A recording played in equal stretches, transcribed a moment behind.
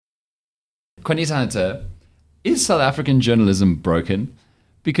Juanita Hunter, is South African journalism broken?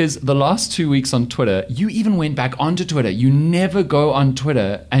 Because the last 2 weeks on Twitter, you even went back onto Twitter. You never go on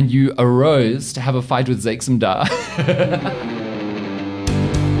Twitter and you arose to have a fight with Zakes Mda.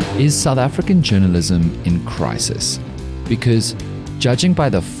 Is South African journalism in crisis? Because judging by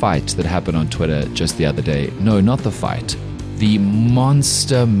the fight that happened on Twitter just the other day, no, not the fight, the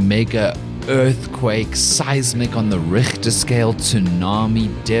monster mega earthquake, seismic on the Richter scale,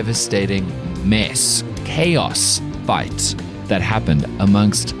 tsunami, devastating mess, chaos fight that happened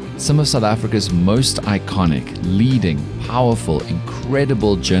amongst some of South Africa's most iconic, leading, powerful,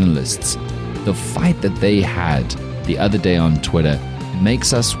 incredible journalists. The fight that they had the other day on Twitter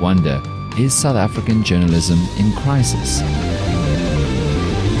makes us wonder, is South African journalism in crisis?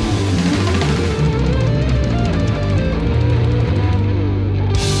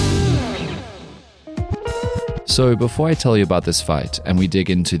 So before I tell you about this fight and we dig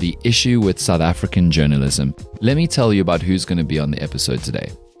into the issue with South African journalism, let me tell you about who's going to be on the episode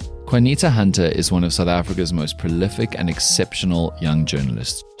today. Juanita Hunter is one of South Africa's most prolific and exceptional young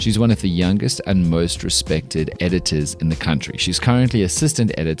journalists. She's one of the youngest and most respected editors in the country. She's currently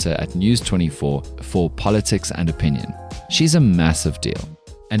assistant editor at News24 for Politics and Opinion. She's a massive deal.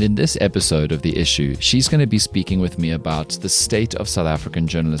 And in this episode of The Issue, she's going to be speaking with me about the state of South African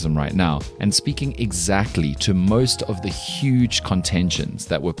journalism right now and speaking exactly to most of the huge contentions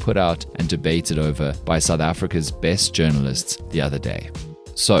that were put out and debated over by South Africa's best journalists the other day.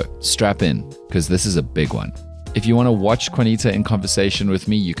 So strap in, because this is a big one. If you want to watch Juanita in conversation with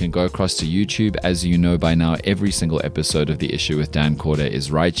me, you can go across to YouTube. As you know by now, every single episode of The Issue with Dan Corder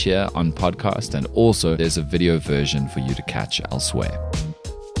is right here on podcast, and also there's a video version for you to catch elsewhere.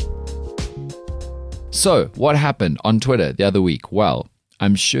 So, what happened on Twitter the other week? Well,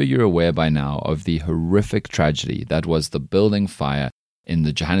 I'm sure you're aware by now of the horrific tragedy that was the building fire in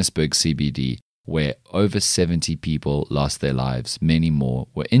the Johannesburg CBD, where over 70 people lost their lives, many more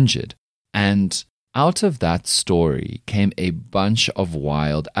were injured. And out of that story came a bunch of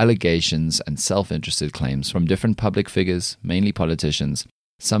wild allegations and self-interested claims from different public figures, mainly politicians,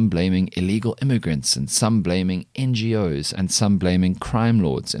 some blaming illegal immigrants and some blaming NGOs and some blaming crime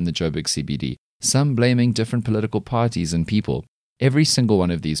lords in the Joburg CBD. Some blaming different political parties and people. Every single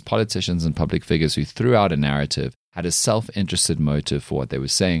one of these politicians and public figures who threw out a narrative had a self-interested motive for what they were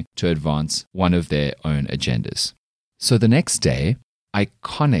saying to advance one of their own agendas. So the next day,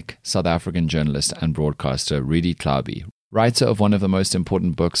 iconic South African journalist and broadcaster Redi Tlhabi, writer of one of the most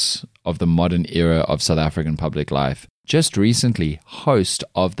important books of the modern era of South African public life, just recently host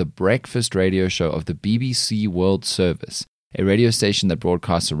of the breakfast radio show of the BBC World Service, a radio station that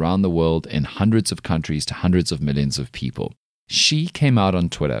broadcasts around the world in hundreds of countries to hundreds of millions of people. She came out on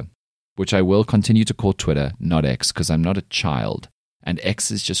Twitter, which I will continue to call Twitter, not X, because I'm not a child, and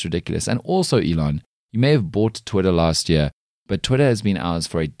X is just ridiculous. And also, Elon, you may have bought Twitter last year, but Twitter has been ours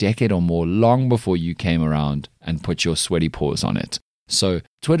for a decade or more, long before you came around and put your sweaty paws on it. So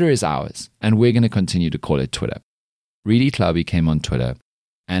Twitter is ours, and we're going to continue to call it Twitter. Redi Tlhabi came on Twitter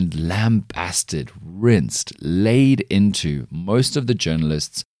and lambasted, rinsed, laid into most of the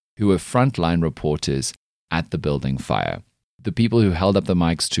journalists who were frontline reporters at the building fire. The people who held up the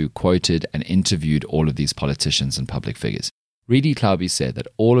mics to, quoted and interviewed all of these politicians and public figures. Redi Tlhabi said that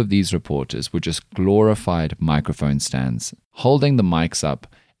all of these reporters were just glorified microphone stands, holding the mics up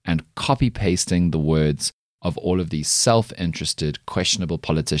and copy-pasting the words of all of these self-interested, questionable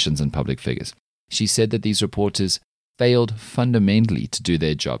politicians and public figures. She said that these reporters failed fundamentally to do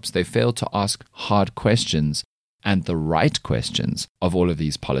their jobs. They failed to ask hard questions and the right questions of all of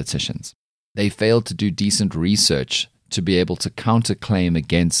these politicians. They failed to do decent research to be able to counterclaim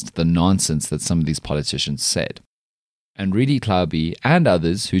against the nonsense that some of these politicians said. And Redi Tlhabi and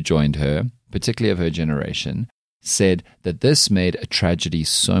others who joined her, particularly of her generation, said that this made a tragedy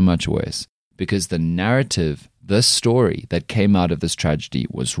so much worse because the narrative, the story that came out of this tragedy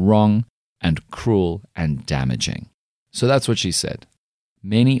was wrong and cruel and damaging. So that's what she said.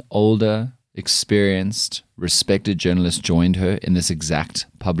 Many older, experienced, respected journalists joined her in this exact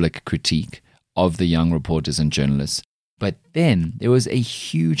public critique of the young reporters and journalists. But then there was a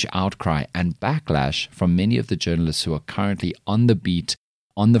huge outcry and backlash from many of the journalists who are currently on the beat,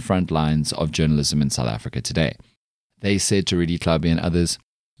 on the front lines of journalism in South Africa today. They said to Redi Tlhabi and others,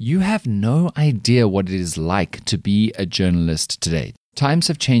 "You have no idea what it is like to be a journalist today. Times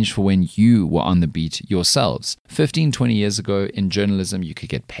have changed for when you were on the beat yourselves. 15, 20 years ago in journalism, you could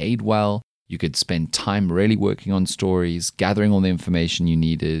get paid well. You could spend time really working on stories, gathering all the information you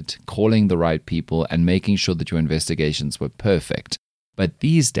needed, calling the right people, and making sure that your investigations were perfect. But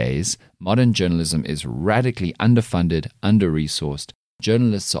these days, modern journalism is radically underfunded, under-resourced.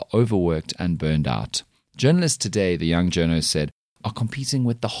 journalists are overworked and burned out. Journalists today, the young journos said, are competing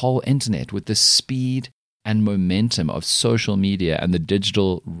with the whole internet, with the speed and momentum of social media and the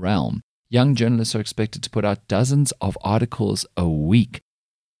digital realm. Young journalists are expected to put out dozens of articles a week.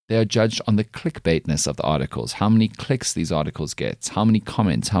 They are judged on the clickbaitness of the articles, how many clicks these articles get, how many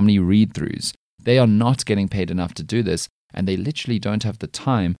comments, how many read-throughs. They are not getting paid enough to do this, and they literally don't have the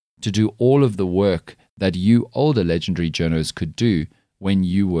time to do all of the work that you older legendary journos could do when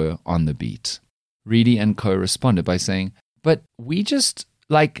you were on the beat. Reedy and co responded by saying, but we just,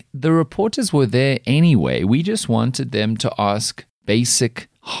 the reporters were there anyway. We just wanted them to ask basic,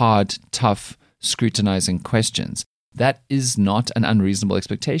 hard, tough, scrutinizing questions. That is not an unreasonable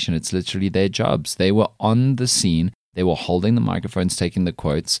expectation. It's literally their jobs. They were on the scene. They were holding the microphones, taking the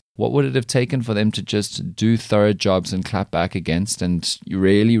quotes. What would it have taken for them to just do thorough jobs and clap back against and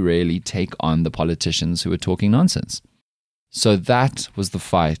really, really take on the politicians who were talking nonsense? So that was the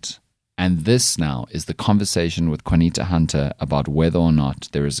fight. And this now is the conversation with Juanita Hunter about whether or not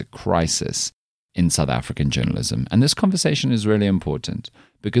there is a crisis in South African journalism. And this conversation is really important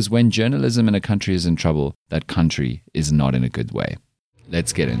because when journalism in a country is in trouble, that country is not in a good way.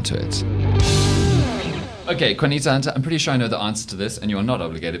 Let's get into it. Okay, Juanita Hunter, I'm pretty sure I know the answer to this, and you are not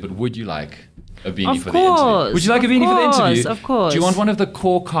obligated, but would you like a beanie for the interview? Would you like a beanie for the interview? Of course. Do you want one of the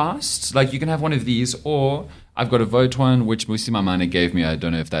core casts? You can have one of these, or I've got a vote one, which Musi Mamane gave me. I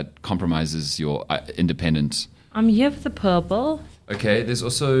don't know if that compromises your independent. I'm here for the purple. Okay, there's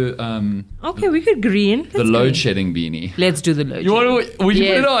also okay, we could green. The load shedding beanie. Let's do the load shedding. Would you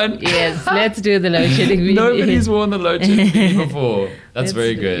put it on? Yes, let's do the load shedding beanie. Nobody's worn the load shedding beanie before. That's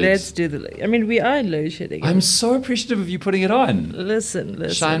very good. Let's do the. We are in load shedding. I'm so appreciative of you putting it on. Listen.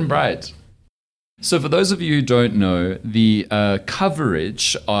 Shine bright. So for those of you who don't know, the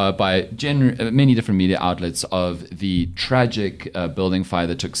coverage by many different media outlets of the tragic building fire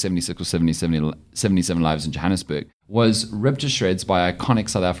that took 76 or 77 lives in Johannesburg was ripped to shreds by iconic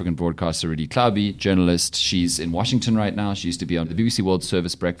South African broadcaster Rudy Klaubi, journalist. She's in Washington right now. She used to be on the BBC World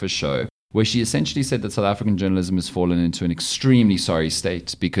Service breakfast show, where she essentially said that South African journalism has fallen into an extremely sorry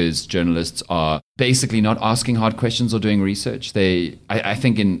state because journalists are basically not asking hard questions or doing research. I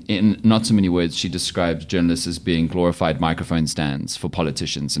think in not so many words, she described journalists as being glorified microphone stands for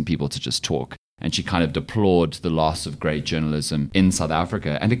politicians and people to just talk. And she kind of deplored the loss of great journalism in South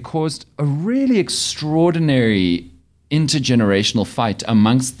Africa. And it caused a really extraordinary intergenerational fight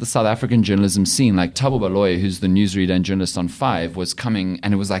amongst the South African journalism scene. Like Thabo Baloyi, who's the newsreader and journalist on 5, was coming,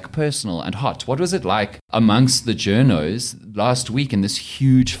 and it was personal and hot. What was it like amongst the journos last week in this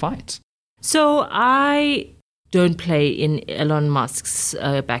huge fight? So I don't play in Elon Musk's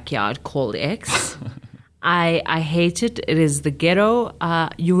backyard called X. I hate it. It is the ghetto.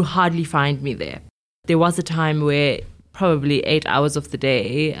 You hardly find me there. There was a time where probably 8 hours of the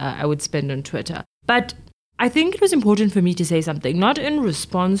day I would spend on Twitter. But I think it was important for me to say something, not in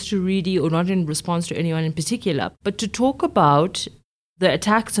response to Reedy or not in response to anyone in particular, but to talk about the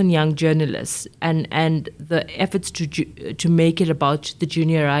attacks on young journalists and the efforts to make it about the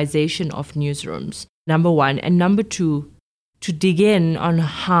juniorization of newsrooms, number one. And number two, to dig in on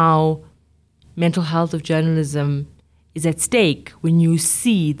how mental health of journalism is at stake when you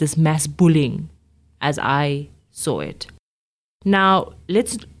see this mass bullying as I saw it. Now,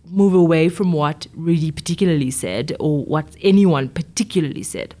 let's move away from what Rudy particularly said or what anyone particularly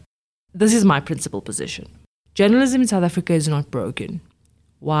said. This is my principal position. Journalism in South Africa is not broken.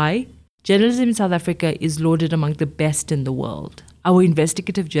 Why? Journalism in South Africa is lauded among the best in the world. Our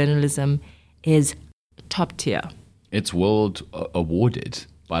investigative journalism is top tier. It's world awarded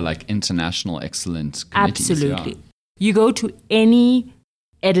by international excellent committees. Absolutely. Yeah. You go to any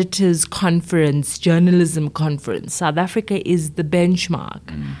editors conference, journalism conference, South Africa is the benchmark.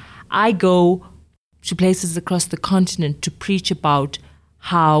 I go to places across the continent to preach about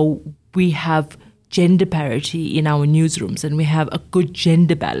how we have gender parity in our newsrooms and we have a good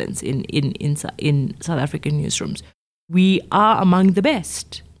gender balance in South African newsrooms. We are among the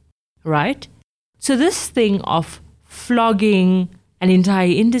best, right? So this thing of flogging an entire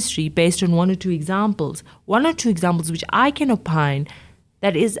industry based on one or two examples which I can opine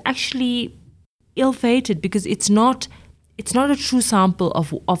that is actually ill-fated because it's not a true sample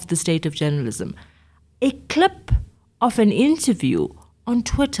of the state of journalism. A clip of an interview on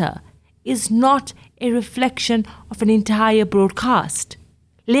Twitter is not a reflection of an entire broadcast,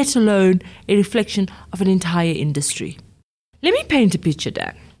 let alone a reflection of an entire industry. Let me paint a picture,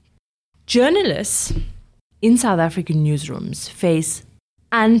 Dan. Journalists in South African newsrooms face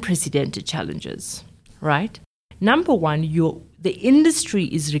unprecedented challenges, right? Number one, the industry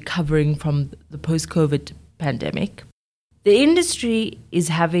is recovering from the post-COVID pandemic. The industry is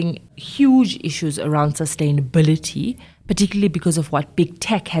having huge issues around sustainability, particularly because of what big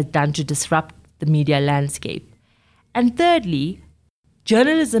tech has done to disrupt the media landscape. And thirdly,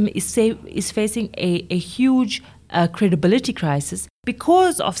 journalism is facing a huge credibility crisis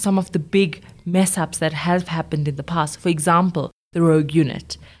because of some of the big mess-ups that have happened in the past. For example, the Rogue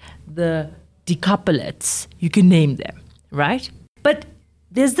Unit, the decoupulates, you can name them, right? But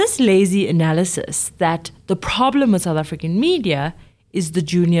there's this lazy analysis that the problem with South African media is the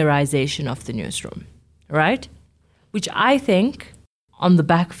juniorization of the newsroom, right? Which I think, on the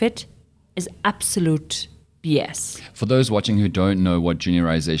back of it, is absolute BS. For those watching who don't know what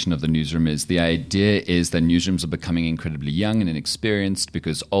juniorization of the newsroom is, the idea is that newsrooms are becoming incredibly young and inexperienced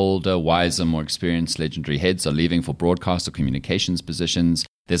because older, wiser, more experienced legendary heads are leaving for broadcast or communications positions.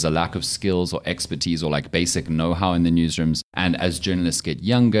 There's a lack of skills or expertise or like basic know-how in the newsrooms. And as journalists get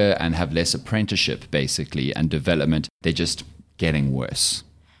younger and have less apprenticeship, basically, and development, they're just getting worse.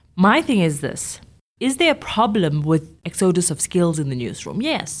 My thing is this. Is there a problem with exodus of skills in the newsroom?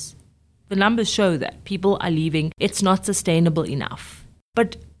 Yes. The numbers show that people are leaving. It's not sustainable enough.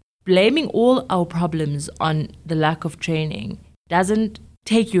 But blaming all our problems on the lack of training doesn't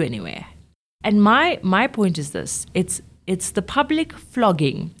take you anywhere. And my point is this. It's the public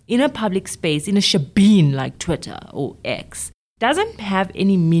flogging in a public space, in a shebeen like Twitter or X, doesn't have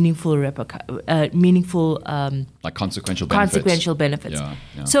any meaningful like consequential benefits. Consequential benefits.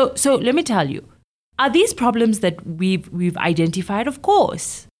 Yeah. So let me tell you, are these problems that we've identified? Of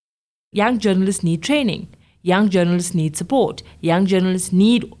course. Young journalists need training. Young journalists need support. Young journalists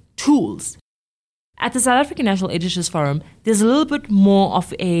need tools. At the South African National Editors Forum, there's a little bit more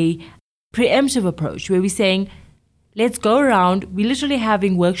of a preemptive approach where we're saying, let's go around. We're literally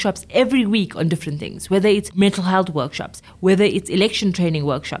having workshops every week on different things, whether it's mental health workshops, whether it's election training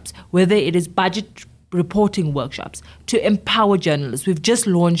workshops, whether it is budget reporting workshops to empower journalists. We've just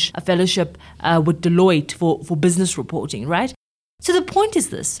launched a fellowship with Deloitte for business reporting, right? So the point is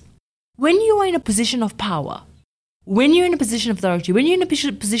this. When you are in a position of power, when you're in a position of authority, when you're in a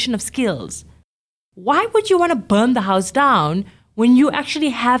position of skills, why would you want to burn the house down when you actually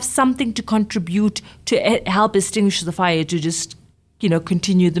have something to contribute to help extinguish the fire, to just,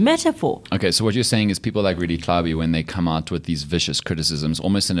 continue the metaphor? Okay, so what you're saying is people like Rudy Klabi, when they come out with these vicious criticisms,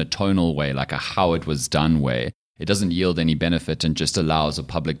 almost in a tonal way, like a how it was done way, it doesn't yield any benefit and just allows a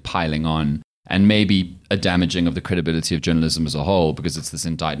public piling on and maybe a damaging of the credibility of journalism as a whole because it's this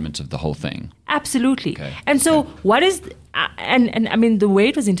indictment of the whole thing. Absolutely. Okay. And so what is, and I mean, the way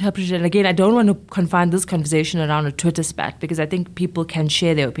it was interpreted, and again, I don't want to confine this conversation around a Twitter spat because I think people can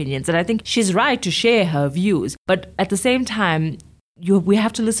share their opinions. And I think she's right to share her views. But at the same time, we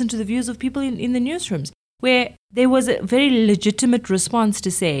have to listen to the views of people in the newsrooms, where there was a very legitimate response to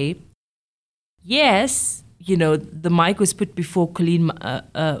say, yes, the mic was put before Colleen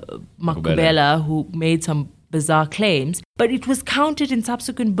Makubela, who made some bizarre claims, but it was counted in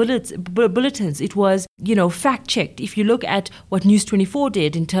subsequent bulletins. It was, fact-checked. If you look at what News 24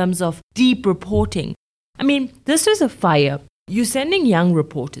 did in terms of deep reporting, I mean, this was a fire. You're sending young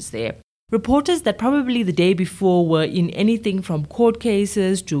reporters there, reporters that probably the day before were in anything from court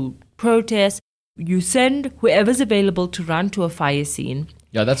cases to protests. You send whoever's available to run to a fire scene.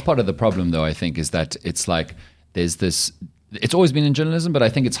 Yeah, that's part of the problem, though, I think, is that it's like there's this... It's always been in journalism, but I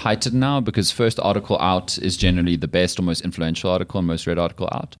think it's heightened now because first article out is generally the best or most influential article and most read article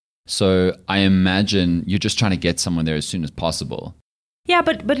out. So I imagine you're just trying to get someone there as soon as possible. Yeah,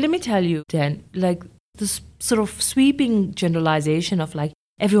 but let me tell you, Dan, like this sort of sweeping generalization of like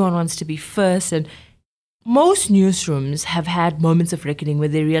everyone wants to be first, and most newsrooms have had moments of reckoning where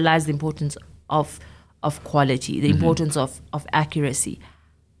they realize the importance of quality, the importance of accuracy.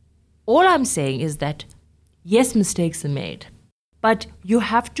 All I'm saying is that, yes, mistakes are made, but you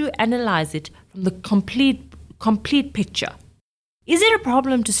have to analyze it from the complete picture. Is it a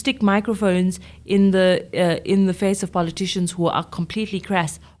problem to stick microphones in the face of politicians who are completely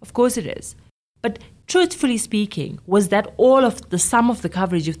crass? Of course it is. But truthfully speaking, was that all of the sum of the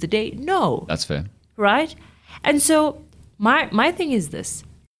coverage of the day? No. That's fair. Right? And so my thing is this.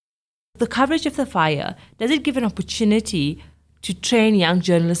 The coverage of the fire, does it give an opportunity to train young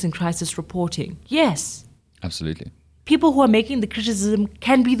journalists in crisis reporting? Yes. Absolutely. People who are making the criticism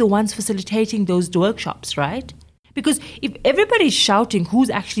can be the ones facilitating those workshops, right? Because if everybody's shouting, who's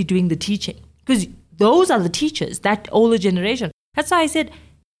actually doing the teaching? Because those are the teachers, that older generation. That's why I said,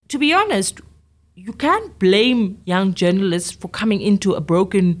 to be honest, you can't blame young journalists for coming into a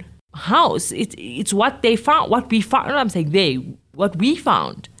broken house. It's what they found, what we found. I'm saying what we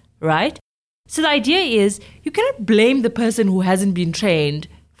found. Right? So the idea is you cannot blame the person who hasn't been trained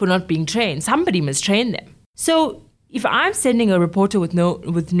for not being trained. Somebody must train them. So if I'm sending a reporter with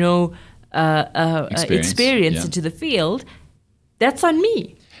no experience into the field, that's on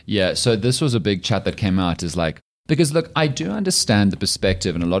me. Yeah, so this was a big chat that came out is like, because look, I do understand the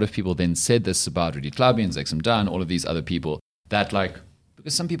perspective, and a lot of people then said this about Rudy Klabi and Zexam Dan, all of these other people, that like,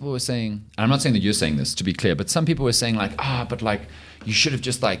 because some people were saying, and I'm not saying that you're saying this to be clear, but some people were saying like, but like, you should have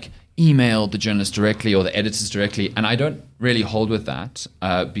just like emailed the journalists directly or the editors directly. And I don't really hold with that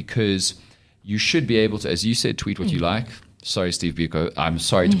because you should be able to, as you said, tweet what you like. Sorry, Steve Biko. I'm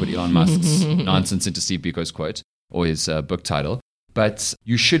sorry to put Elon Musk's nonsense into Steve Biko's quote or his book title. But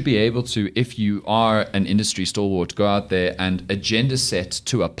you should be able to, if you are an industry stalwart, go out there and agenda set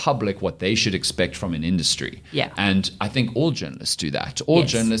to a public what they should expect from an industry. Yeah. And I think all journalists do that. All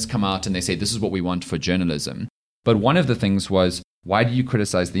journalists come out and they say, this is what we want for journalism. But one of the things was, why do you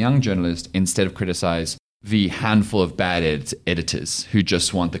criticize the young journalist instead of criticize the handful of bad editors who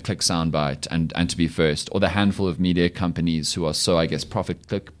just want the click soundbite and to be first, or the handful of media companies who are so, I guess, profit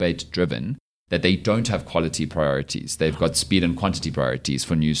clickbait driven that they don't have quality priorities. They've got speed and quantity priorities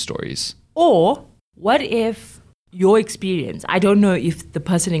for news stories. Or what if your experience, I don't know if the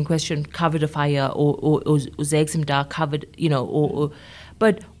person in question covered a fire or Zexam Dan covered,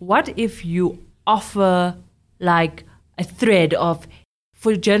 but what if you offer like a thread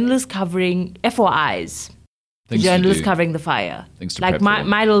for journalists covering FOIs, for journalists covering the fire, like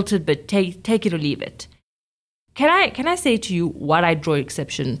my little tidbit, take it or leave it. Can I say to you what I draw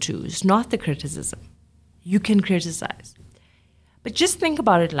exception to is not the criticism. You can criticize. But just think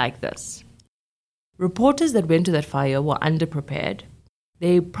about it like this. Reporters that went to that fire were underprepared.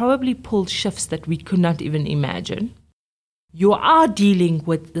 They probably pulled shifts that we could not even imagine. You are dealing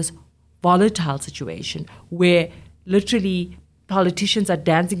with this volatile situation where literally politicians are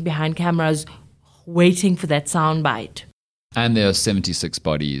dancing behind cameras waiting for that soundbite. And there are 76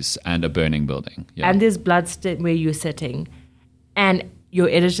 bodies and a burning building. Yeah. And there's blood where you're sitting. And your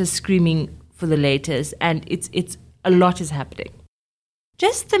editor's screaming for the latest. And it's a lot is happening.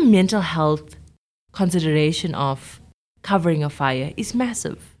 Just the mental health consideration of covering a fire is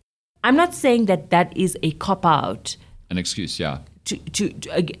massive. I'm not saying that is a cop-out. An excuse, yeah.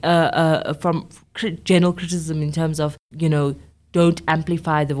 From general criticism in terms of, don't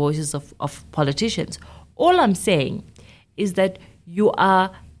amplify the voices of politicians. All I'm saying is that you are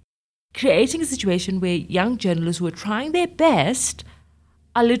creating a situation where young journalists who are trying their best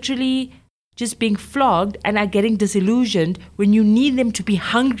are literally just being flogged and are getting disillusioned when you need them to be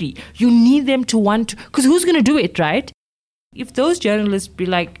hungry. You need them to want to, because who's going to do it, right? If those journalists be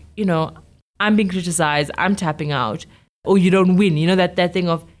like, I'm being criticized, I'm tapping out, or you don't win, that thing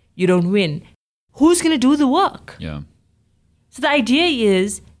of you don't win, who's going to do the work? Yeah. So the idea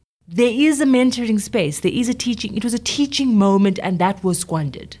is there is a mentoring space, there is a teaching. It was a teaching moment and that was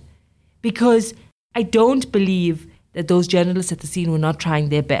squandered. Because I don't believe that those journalists at the scene were not trying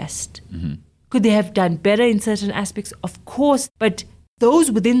their best. Mm-hmm. Could they have done better in certain aspects? Of course. But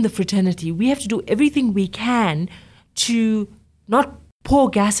those within the fraternity, we have to do everything we can to not pour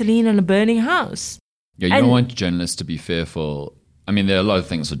gasoline on a burning house. Yeah, you don't want journalists to be fearful. I mean, there are a lot of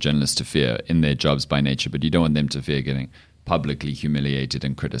things for journalists to fear in their jobs by nature, but you don't want them to fear getting publicly humiliated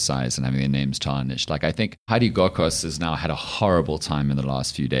and criticized and having their names tarnished. Like, I think Heidi Gokos has now had a horrible time in the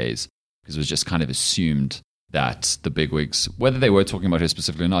last few days because it was just kind of assumed that the bigwigs, whether they were talking about her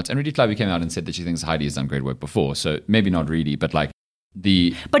specifically or not, and Rudy Klabi came out and said that she thinks Heidi has done great work before. So maybe not really, but like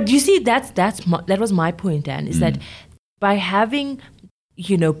But you see, that was my point, Dan, is that by having,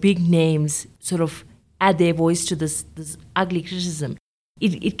 big names sort of add their voice to this ugly criticism,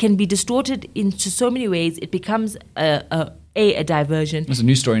 it can be distorted into so many ways. It becomes a diversion. It's a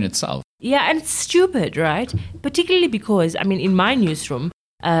news story in itself. Yeah, and it's stupid, right? Particularly because, in my newsroom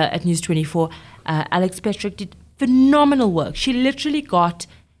at News 24, Alex Petrick did phenomenal work. She literally got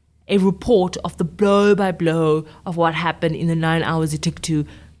a report of the blow by blow of what happened in the 9 hours it took to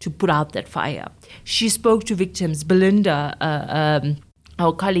put out that fire. She spoke to victims. Belinda,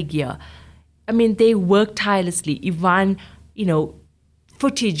 our colleague here, they worked tirelessly. Ivan,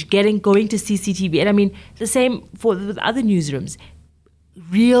 footage, going to CCTV. And the same with other newsrooms.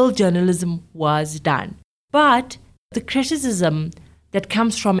 Real journalism was done. But the criticism that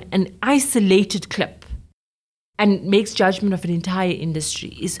comes from an isolated clip and makes judgment of an entire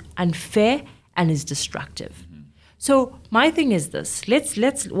industry is unfair and is destructive. Mm-hmm. So my thing is this.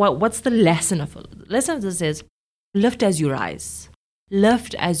 What's the lesson of it? The lesson of this is lift as you rise.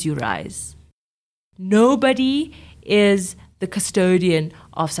 Lift as you rise. Nobody is the custodian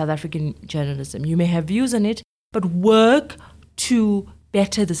of South African journalism. You may have views on it, but work to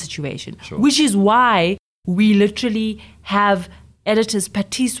better the situation. Sure. Which is why we literally have editors,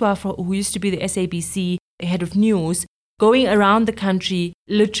 Patiswa, who used to be the SABC head of news, going around the country,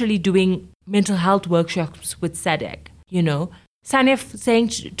 literally doing mental health workshops with SADC, you know. SANEF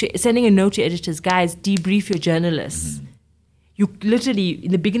sending a note to editors, guys, debrief your journalists. Mm-hmm. You literally,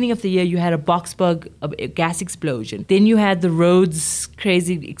 in the beginning of the year, you had a Boksburg a gas explosion. Then you had the Rhodes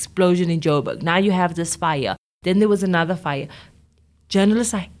crazy explosion in Joburg. Now you have this fire. Then there was another fire.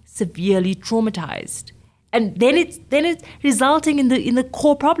 Journalists are severely traumatized. And then it's resulting in the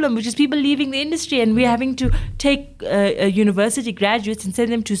core problem, which is people leaving the industry, and we're having to take university graduates and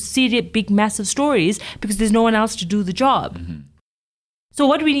send them to serious, big, massive stories because there's no one else to do the job. Mm-hmm. So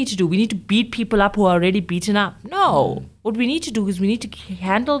what do we need to do? We need to beat people up who are already beaten up? No. What we need to do is we need to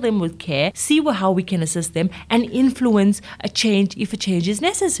handle them with care, see how we can assist them, and influence a change if a change is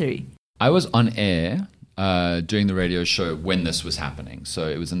necessary. I was on air during the radio show when this was happening. So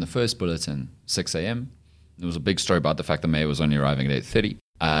it was in the first bulletin, 6 a.m. There was a big story about the fact the mayor was only arriving at 8:30,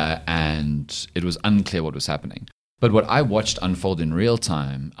 and it was unclear what was happening. But what I watched unfold in real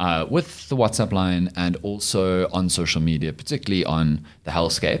time with the WhatsApp line and also on social media, particularly on the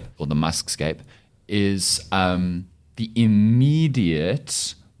Hellscape or the Muskscape, is the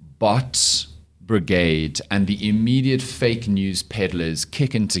immediate bot brigade and the immediate fake news peddlers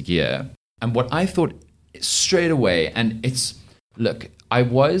kick into gear. And what I thought straight away, and it's, look,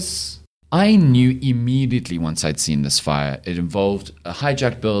 I knew immediately once I'd seen this fire, it involved a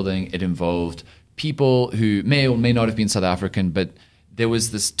hijacked building, it involved people who may or may not have been South African, but there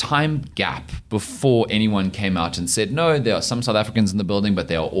was this time gap before anyone came out and said, no, there are some South Africans in the building, but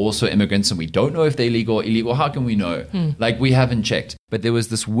there are also immigrants, and we don't know if they're legal or illegal. How can we know? Like, we haven't checked. But there was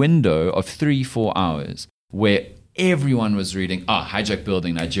this window of 3-4 hours where everyone was reading, hijacked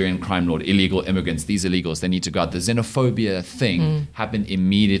building, Nigerian crime lord, illegal immigrants, these illegals, they need to go out. The xenophobia thing happened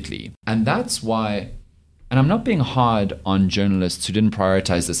immediately. And that's why, and I'm not being hard on journalists who didn't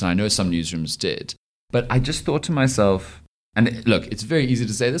prioritize this, and I know some newsrooms did, but I just thought to myself, and look, it's very easy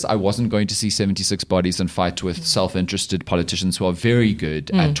to say this, I wasn't going to see 76 bodies and fight with self-interested politicians who are very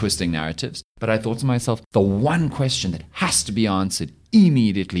good at twisting narratives. But I thought to myself, the one question that has to be answered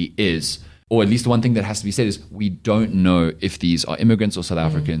immediately is, or at least one thing that has to be said is, we don't know if these are immigrants or South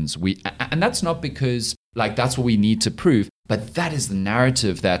Africans. And that's not because that's what we need to prove, but that is the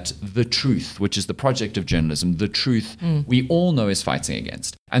narrative that the truth, which is the project of journalism, the truth we all know is fighting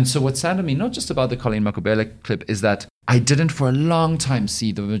against. And so what saddened me, not just about the Colleen Makubele clip, is that I didn't for a long time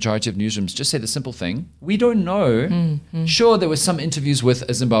see the majority of newsrooms just say the simple thing, we don't know. Sure, there were some interviews with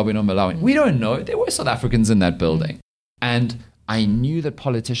a Zimbabwean or Malawian. We don't know. There were South Africans in that building. And I knew that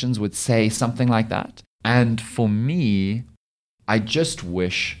politicians would say something like that. And for me, I just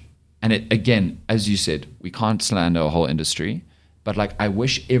wish, and it, again, as you said, we can't slander a whole industry, but I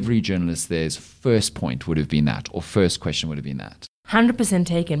wish every journalist there's first point would have been that, or first question would have been that. 100%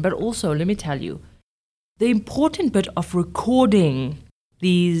 taken. But also, let me tell you, the important bit of recording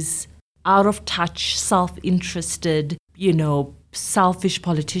these out-of-touch, self-interested, selfish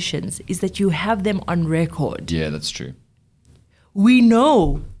politicians is that you have them on record. Yeah, that's true. We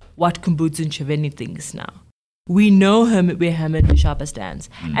know what Khumbudzo Ntshavheni thinks now. We know where Herman Mashaba stands.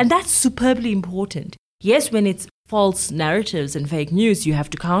 And that's superbly important. Yes, when it's false narratives and fake news, you have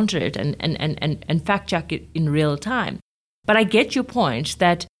to counter it and fact check it in real time. But I get your point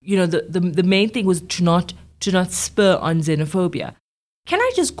that, the main thing was to not spur on xenophobia. Can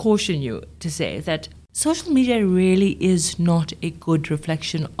I just caution you to say that social media really is not a good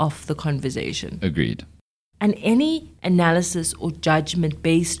reflection of the conversation? Agreed. And any analysis or judgment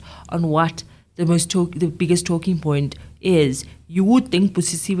based on what the biggest talking point is, you would think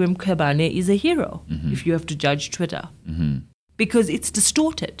Busisiwe Mkhwebane is a hero if you have to judge Twitter. Because it's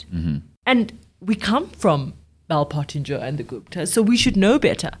distorted. And we come from Bal Pottinger and the Gupta, so we should know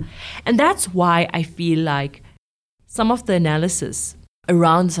better. And that's why I feel like some of the analysis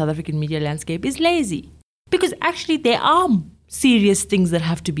around the South African media landscape is lazy. Because actually there are serious things that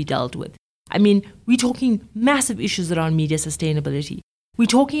have to be dealt with. I mean, we're talking massive issues around media sustainability. We're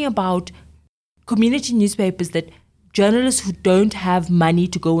talking about community newspapers that journalists who don't have money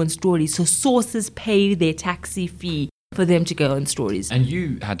to go on stories, so sources pay their taxi fee for them to go on stories. And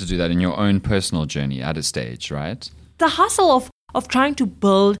you had to do that in your own personal journey at a stage, right? The hustle of trying to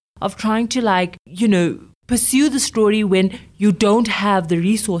build, of trying to pursue the story when you don't have the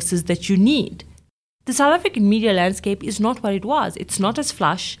resources that you need. The South African media landscape is not what it was. It's not as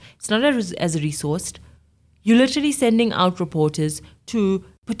flush. It's not as resourced. You're literally sending out reporters to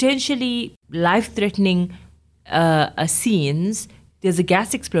potentially life-threatening scenes. There's a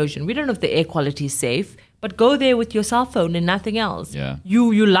gas explosion. We don't know if the air quality is safe, but go there with your cell phone and nothing else. Yeah.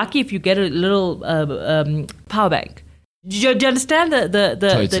 You're lucky if you get a little power bank. Do you understand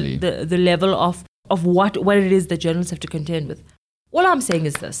Totally. the level of of what it is that journalists have to contend with. All I'm saying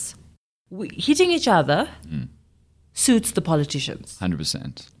is this. Hitting each other suits the politicians.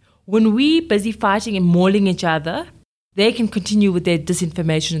 100%. When we busy fighting and mauling each other, they can continue with their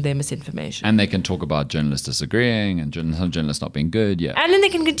disinformation and their misinformation. And they can talk about journalists disagreeing and some journalists not being good, yeah. And then they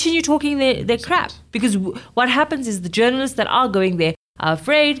can continue talking their crap. Because what happens is the journalists that are going there are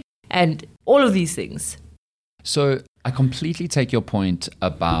afraid and all of these things. So I completely take your point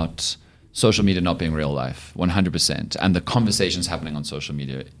about social media not being real life, 100%, and the conversations happening on social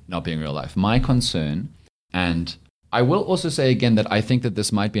media not being real life. My concern, and I will also say again that I think that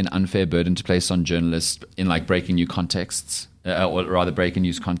this might be an unfair burden to place on journalists in like breaking news contexts, or rather breaking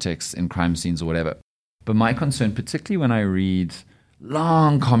news contexts in crime scenes or whatever. But my concern, particularly when I read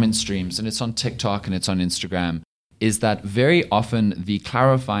long comment streams, and it's on TikTok and it's on Instagram, is that very often the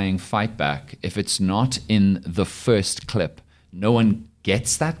clarifying fight back, if it's not in the first clip, no one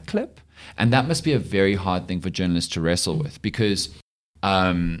gets that clip. And that must be a very hard thing for journalists to wrestle with, because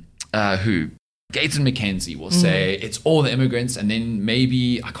Gaten McKenzie will say it's all the immigrants, and then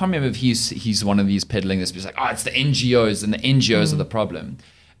maybe, I can't remember if he's one of these peddling this, but he's like, it's the NGOs, and the NGOs are the problem.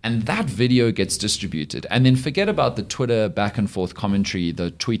 And that video gets distributed. And then forget about the Twitter back and forth commentary,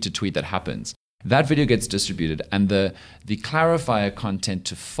 the tweet to tweet that happens. That video gets distributed, and the clarifier content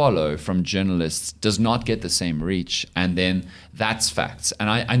to follow from journalists does not get the same reach, and then that's facts. And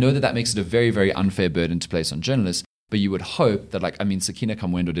I know that makes it a very, very unfair burden to place on journalists, but you would hope that, Sakina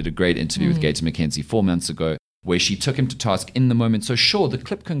Kamwendo did a great interview with Gaten McKenzie 4 months ago, where she took him to task in the moment. So sure, the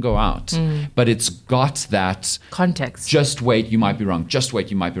clip can go out, but it's got that context. Just wait, you might be wrong. Just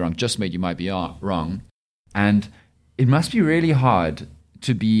wait, you might be wrong. Just wait, you might be wrong. And it must be really hard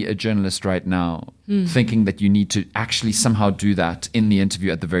to be a journalist right now, thinking that you need to actually somehow do that in the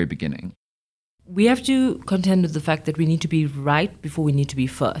interview at the very beginning. We have to contend with the fact that we need to be right before we need to be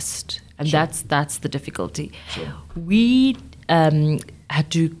first. And that's the difficulty. Sure. We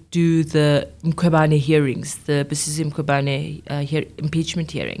had to do the Mkhwebane hearings, the Busisi Mkhwebane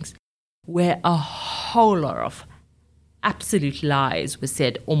impeachment hearings, where a whole lot of absolute lies were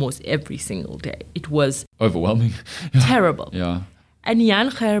said almost every single day. It was overwhelming. Terrible. Yeah. And Jan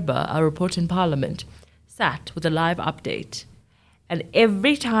Gerber, our reporter in Parliament, sat with a live update. And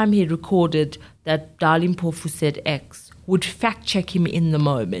every time he recorded that Darlene Mpofu said X, would fact check him in the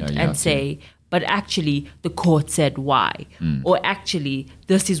moment and say, but actually the court said Y. Or actually,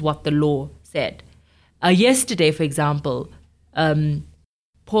 this is what the law said. Yesterday, for example, Paul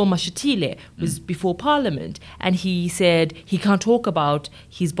Mashatile was before Parliament, and he said he can't talk about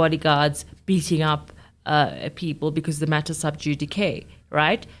his bodyguards beating up people because the matter's sub judice,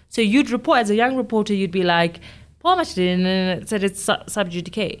 right? So you'd report, as a young reporter, you'd be like, Paul Mashatile said it's sub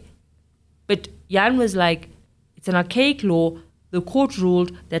judice. But Jan was like, it's an archaic law. The court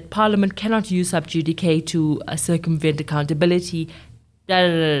ruled that Parliament cannot use sub judice to circumvent accountability.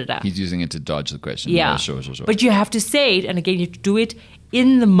 He's using it to dodge the question. Yeah. Sure. But you have to say it, and again, you have to do it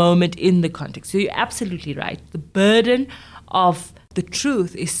in the moment, in the context. So you're absolutely right. The burden of the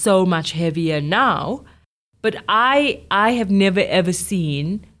truth is so much heavier now. But I have never, ever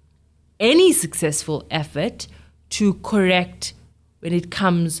seen any successful effort to correct when it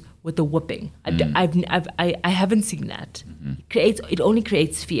comes with the whipping. I haven't seen that. It only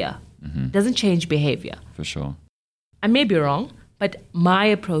creates fear. It doesn't change behavior. For sure. I may be wrong, but my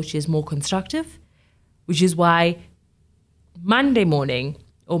approach is more constructive, which is why Monday morning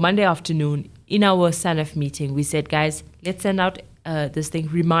or Monday afternoon in our SANEF meeting, we said, guys, let's send out this thing,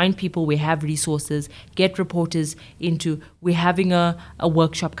 remind people we have resources, get reporters into, we're having a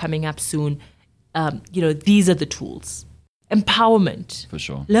workshop coming up soon. These are the tools. Empowerment. For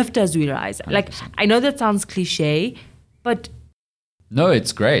sure. Lift as we rise. 100%. Like, I know that sounds cliche, but no,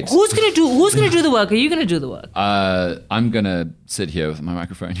 it's great. Who's gonna do the work? Are you gonna do the work? I'm gonna sit here with my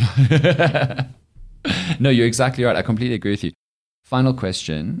microphone. No, you're exactly right. I completely agree with you. Final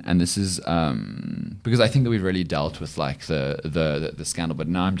question, and this is because I think that we've really dealt with like the scandal, but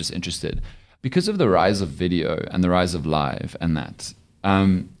now I'm just interested because of the rise of video and the rise of live and that.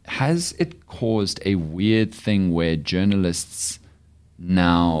 Has it caused a weird thing where journalists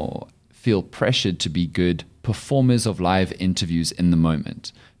now feel pressured to be good performers of live interviews in the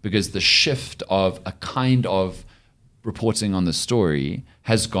moment? Because the shift of a kind of reporting on the story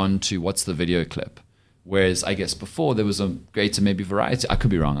has gone to what's the video clip? Whereas I guess before there was a greater maybe variety. I could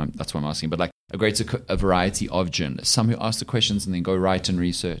be wrong. That's what I'm asking. But like a variety of journalists. Some who ask the questions and then go write and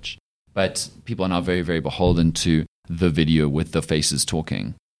research. But people are now very, very beholden to the video with the faces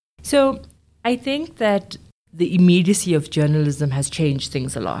talking. So I think that the immediacy of journalism has changed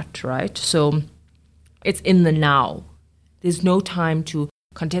things a lot, right? So it's in the now. There's no time to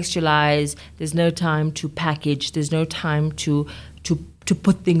contextualize. There's no time to package. There's no time to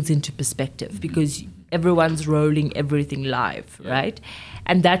put things into perspective because everyone's rolling everything live, right?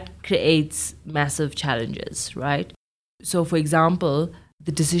 And that creates massive challenges, right? So, for example,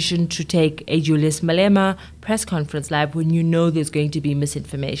 the decision to take a Julius Malema press conference live when you know there's going to be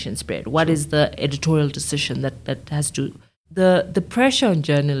misinformation spread. What is the editorial decision that has to... The pressure on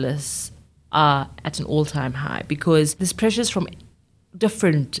journalists are at an all-time high because there's pressures from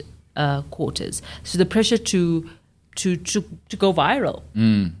different quarters. So the pressure to go viral,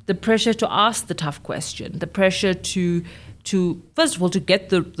 the pressure to ask the tough question, the pressure to first of all, to get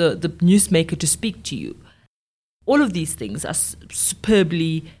the newsmaker to speak to you. All of these things are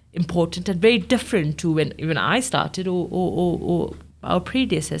superbly important and very different to when even I started or our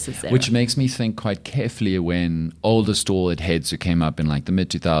predecessors there. Which makes me think quite carefully when older stalwart heads who came up in like the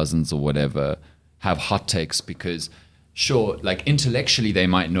mid-2000s or whatever have hot takes because sure, like intellectually they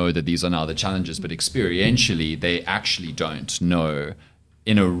might know that these are now the challenges, but experientially they actually don't know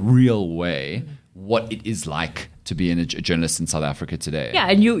in a real way what it is like to be a journalist in South Africa today. Yeah,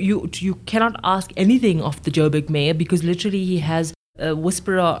 and you cannot ask anything of the Joburg mayor because literally he has a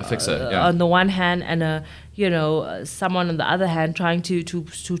whisperer fixer, on the one hand and someone on the other hand trying to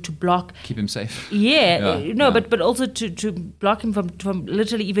block, keep him safe. But also to block him from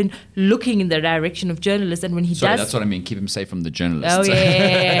literally even looking in the direction of journalists. And when he does, that's what I mean. Keep him safe from the journalists. Oh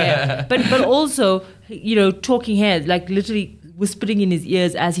yeah. But also talking heads, like literally whispering in his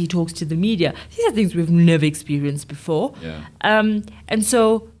ears as he talks to the media. These are things we've never experienced before. Yeah. And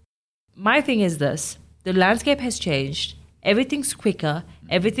so my thing is this: the landscape has changed. Everything's quicker.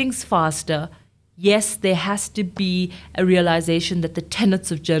 Everything's faster. Yes, there has to be a realization that the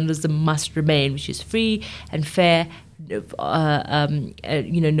tenets of journalism must remain, which is free and fair,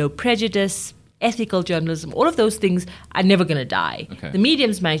 no prejudice, ethical journalism. All of those things are never going to die. Okay. The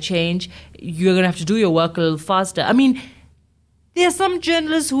mediums might change. You're going to have to do your work a little faster. I mean, there are some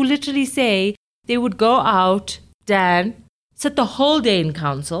journalists who literally say they would go out, Dan, sit the whole day in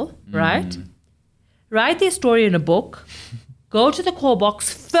council, right? Write their story in a book, go to the call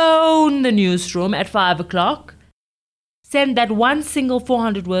box, phone the newsroom at 5 o'clock, send that one single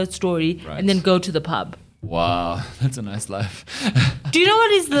 400-word story, and then go to the pub. Wow, that's a nice life. Do you know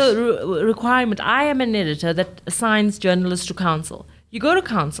what is the requirement? I am an editor that assigns journalists to council. You go to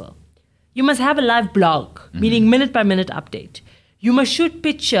council. You must have a live blog, meaning minute-by-minute update. You must shoot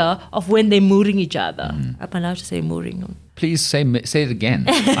picture of when they're mooring each other. I'm allowed to say mooring. Please say it again.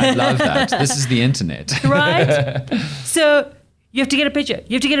 I love that. This is the internet. Right? So you have to get a picture.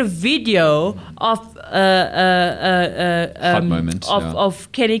 You have to get a video of hot moment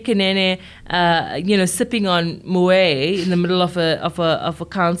of Kenny Kanene, sipping on moe in the middle of a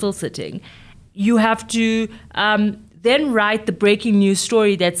council sitting. You have to then write the breaking news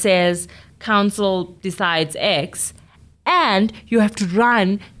story that says council decides X, and you have to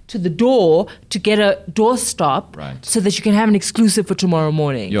run to the door to get a doorstop so that you can have an exclusive for tomorrow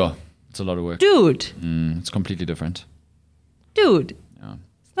morning. Yeah, it's a lot of work. Dude. It's completely different. Dude. Yeah.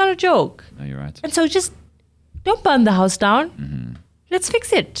 It's not a joke. No, you're right. And so just don't burn the house down. Let's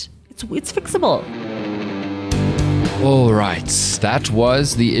fix it. It's fixable. All right, that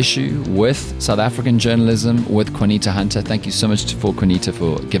was the issue with South African journalism with Qaanitah Hunter. Thank you so much for Qaanitah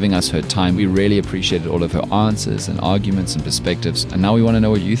for giving us her time. We really appreciated all of her answers and arguments and perspectives. And now we want to know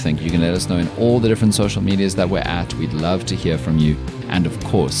what you think. You can let us know in all the different social medias that we're at. We'd love to hear from you. And of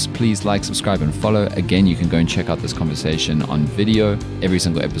course, please like, subscribe, and follow. Again, you can go and check out this conversation on video, every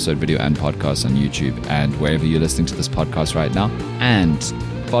single episode, video and podcast on YouTube and wherever you're listening to this podcast right now. And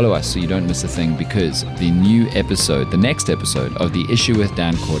follow us so you don't miss a thing, because the next episode of The Issue with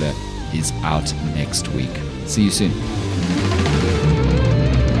Dan Corder is out next week. See you soon.